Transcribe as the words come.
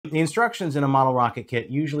The instructions in a model rocket kit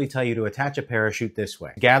usually tell you to attach a parachute this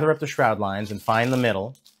way. Gather up the shroud lines and find the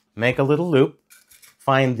middle, make a little loop,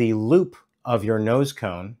 find the loop of your nose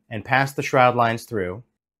cone and pass the shroud lines through,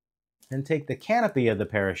 then take the canopy of the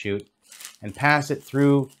parachute and pass it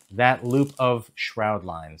through that loop of shroud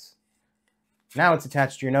lines. Now it's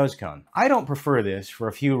attached to your nose cone. I don't prefer this for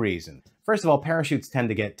a few reasons. First of all, parachutes tend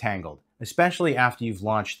to get tangled, especially after you've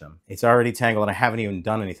launched them. It's already tangled and I haven't even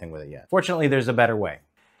done anything with it yet. Fortunately, there's a better way.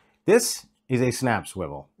 This is a snap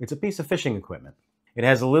swivel. It's a piece of fishing equipment. It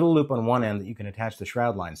has a little loop on one end that you can attach the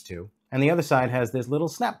shroud lines to, and the other side has this little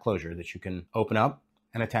snap closure that you can open up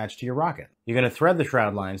and attach to your rocket. You're going to thread the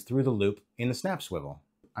shroud lines through the loop in the snap swivel.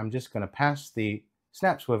 I'm just going to pass the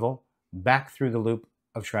snap swivel back through the loop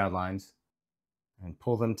of shroud lines and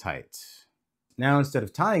pull them tight. Now, instead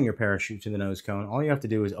of tying your parachute to the nose cone, all you have to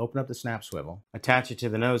do is open up the snap swivel, attach it to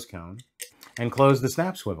the nose cone, and close the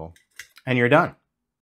snap swivel, and you're done.